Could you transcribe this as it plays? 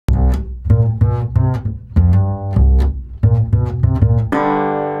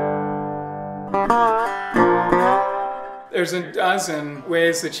There's a dozen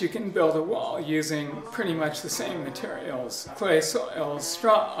ways that you can build a wall using pretty much the same materials. Clay, soil,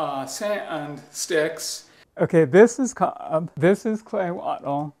 straw, sand, sticks. Okay, this is cob, this is clay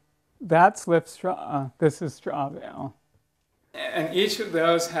wattle, that's slip straw, this is straw bale. And each of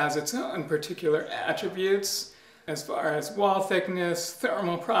those has its own particular attributes as far as wall thickness,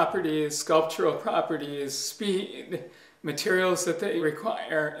 thermal properties, sculptural properties, speed, materials that they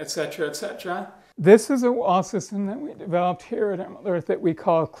require, etc., etc. This is a wall system that we developed here at Emerald Earth that we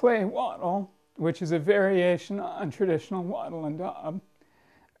call clay wattle, which is a variation on traditional wattle and daub,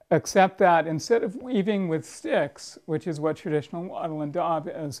 except that instead of weaving with sticks, which is what traditional wattle and daub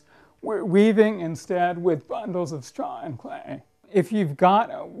is, we're weaving instead with bundles of straw and clay. If you've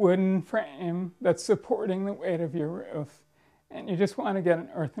got a wooden frame that's supporting the weight of your roof, and you just want to get an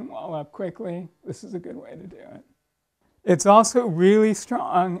earthen wall up quickly, this is a good way to do it. It's also really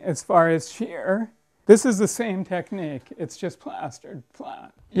strong as far as shear. This is the same technique, it's just plastered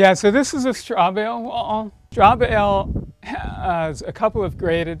flat. Yeah, so this is a straw bale wall. Straw bale has a couple of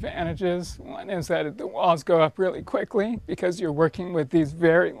great advantages. One is that the walls go up really quickly because you're working with these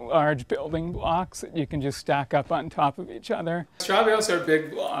very large building blocks that you can just stack up on top of each other. Straw bales are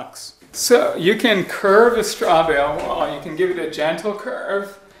big blocks. So you can curve a straw bale wall, you can give it a gentle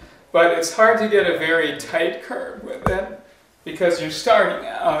curve, but it's hard to get a very tight curve with it because you're starting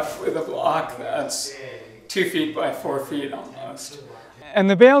out with a block that's 2 feet by 4 feet almost. And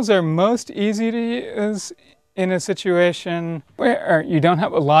the bales are most easy to use in a situation where you don't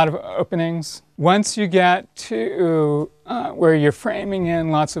have a lot of openings. Once you get to where you're framing in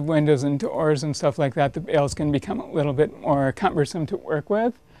lots of windows and doors and stuff like that, the bales can become a little bit more cumbersome to work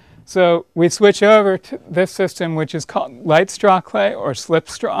with. So we switch over to this system, which is called light straw clay or slip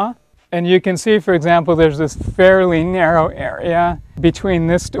straw. And you can see, for example, there's this fairly narrow area between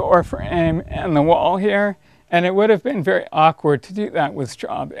this door frame and the wall here. And it would have been very awkward to do that with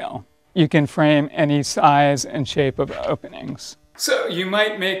straw bale. You can frame any size and shape of openings. So you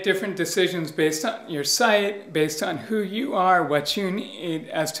might make different decisions based on your site, based on who you are, what you need,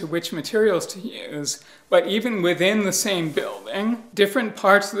 as to which materials to use. But even within the same building, different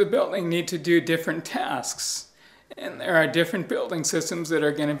parts of the building need to do different tasks. And there are different building systems that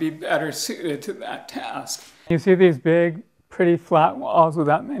are going to be better suited to that task. You see these big, pretty flat walls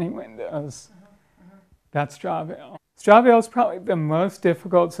without many windows. That's straw bale. Straw bale is probably the most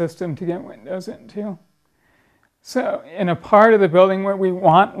difficult system to get windows into. So in a part of the building where we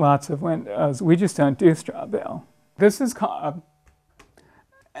want lots of windows, we just don't do straw bale. This is cob.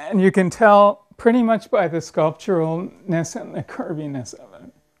 And you can tell pretty much by the sculpturalness and the curviness of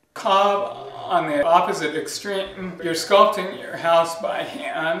it. Cob, on the opposite extreme, you're sculpting your house by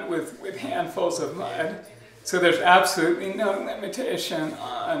hand with handfuls of mud. So there's absolutely no limitation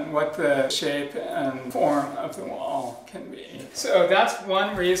on what the shape and form of the wall can be. So that's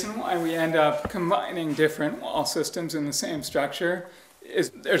one reason why we end up combining different wall systems in the same structure.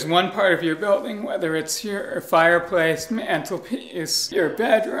 There's one part of your building, whether it's your fireplace, mantelpiece, your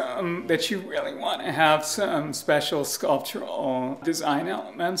bedroom, that you really want to have some special sculptural design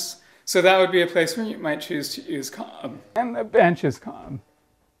elements. So that would be a place where you might choose to use cob. And the bench is cob.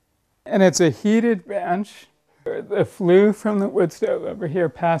 And it's a heated bench. The flue from the wood stove over here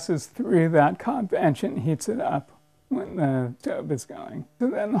passes through that cob bench and heats it up when the stove is going. So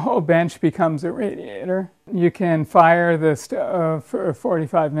then the whole bench becomes a radiator. You can fire the stove for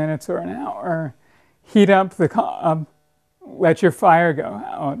 45 minutes or an hour, heat up the cob, let your fire go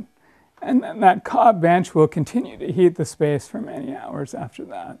out, and then that cob bench will continue to heat the space for many hours after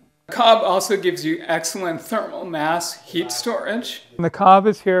that. Cob also gives you excellent thermal mass heat storage. The cob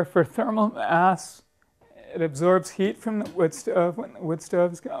is here for thermal mass. It absorbs heat from the wood stove when the wood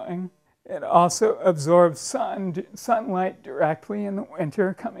stove is going. It also absorbs sunlight directly in the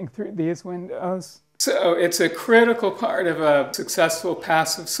winter coming through these windows. So it's a critical part of a successful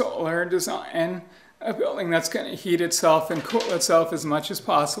passive solar design. A building that's going to heat itself and cool itself as much as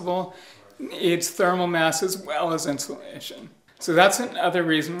possible needs thermal mass as well as insulation. So that's another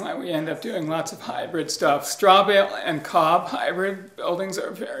reason why we end up doing lots of hybrid stuff. Straw bale and cob hybrid buildings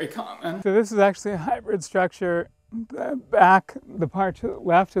are very common. So this is actually a hybrid structure. The back, the part to the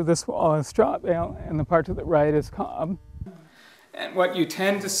left of this wall is straw bale, and the part to the right is cob. And what you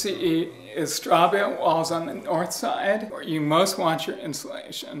tend to see is straw bale walls on the north side, where you most want your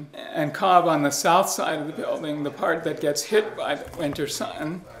insulation, and cob on the south side of the building, the part that gets hit by the winter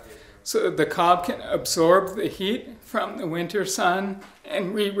sun. So the cob can absorb the heat from the winter sun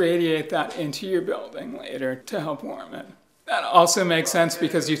and re-radiate that into your building later to help warm it. That also makes sense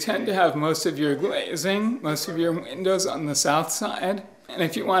because you tend to have most of your glazing, most of your windows on the south side. And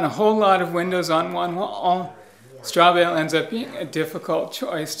if you want a whole lot of windows on one wall, Straw bale ends up being a difficult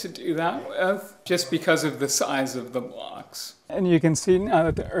choice to do that with, just because of the size of the blocks. And you can see now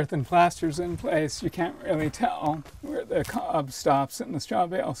that the earthen plaster's in place, you can't really tell where the cob stops and the straw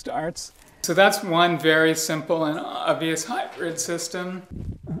bale starts. So that's one very simple and obvious hybrid system.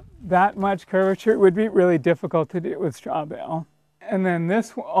 That much curvature would be really difficult to do with straw bale. And then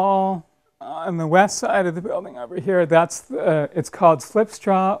this wall on the west side of the building over here, it's called slip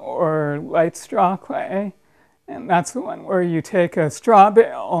straw or light straw clay. And that's the one where you take a straw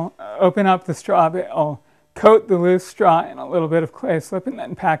bale, open up the straw bale, coat the loose straw in a little bit of clay slip, and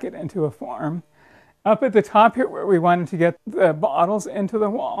then pack it into a form. Up at the top here where we wanted to get the bottles into the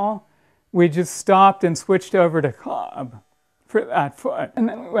wall, we just stopped and switched over to cob for that foot. And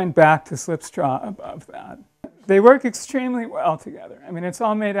then we went back to slip straw above that. They work extremely well together. I mean, it's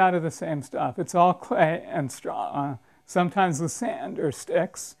all made out of the same stuff. It's all clay and straw, sometimes with sand or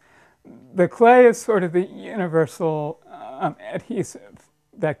sticks. The clay is sort of the universal adhesive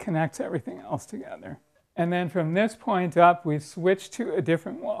that connects everything else together. And then from this point up, we switched to a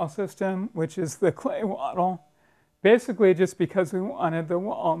different wall system, which is the clay wattle. Basically just because we wanted the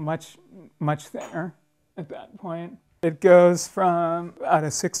wall much thinner at that point. It goes from about a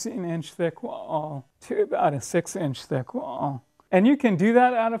 16-inch thick wall to about a 6-inch thick wall. And you can do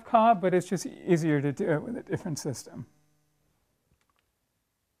that out of cob, but it's just easier to do it with a different system.